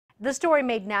The story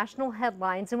made national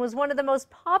headlines and was one of the most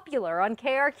popular on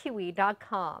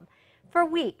KRQE.com. For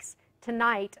weeks,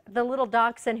 tonight, the little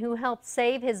dachshund who helped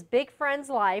save his big friend's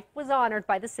life was honored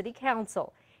by the City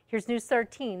Council. Here's News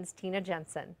 13's Tina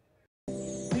Jensen.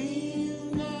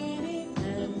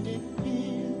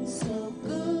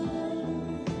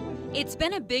 It's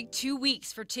been a big 2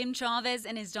 weeks for Tim Chavez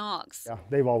and his dogs. Yeah,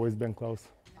 they've always been close.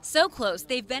 So close,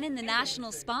 they've been in the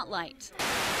national spotlight.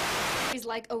 He's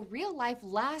like a real-life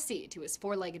lassie to his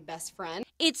four-legged best friend.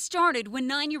 It started when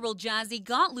 9-year-old Jazzy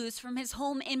got loose from his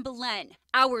home in Belen.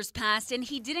 Hours passed and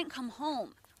he didn't come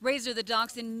home. Razor the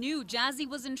dachshund knew Jazzy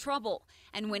was in trouble,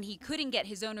 and when he couldn't get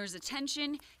his owner's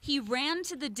attention, he ran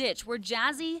to the ditch where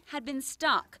Jazzy had been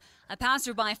stuck. A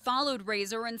passerby followed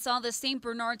Razor and saw the St.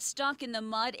 Bernard stuck in the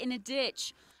mud in a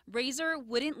ditch. Razor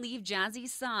wouldn't leave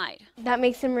Jazzy's side. That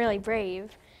makes him really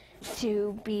brave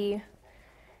to be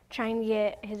trying to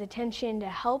get his attention to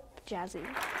help Jazzy.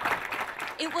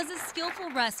 It was a skillful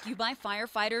rescue by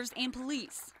firefighters and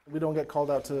police. We don't get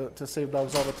called out to save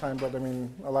dogs all the time, but I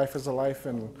mean, a life is a life,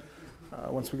 and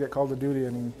once we get called to duty,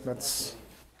 I mean, that's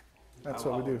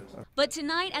what we do. But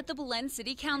tonight at the Belen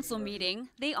City Council meeting,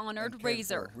 they honored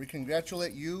Razor. We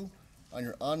congratulate you on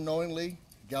your unknowingly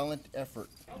gallant effort.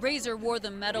 Razor wore the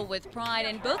medal with pride,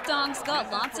 and both dogs got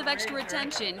lots of extra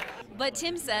attention. But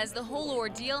Tim says the whole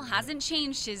ordeal hasn't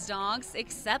changed his dogs,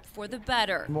 except for the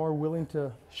better. More willing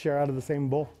to share out of the same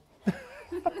bowl.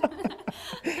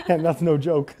 And that's no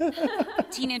joke.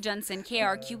 Tina Jensen,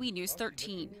 KRQE News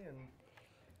 13.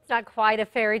 It's not quite a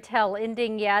fairy tale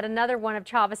ending yet. Another one of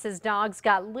Chavez's dogs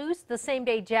got loose the same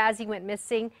day Jazzy went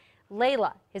missing.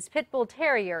 Layla, his pit bull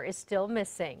terrier, is still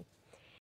missing.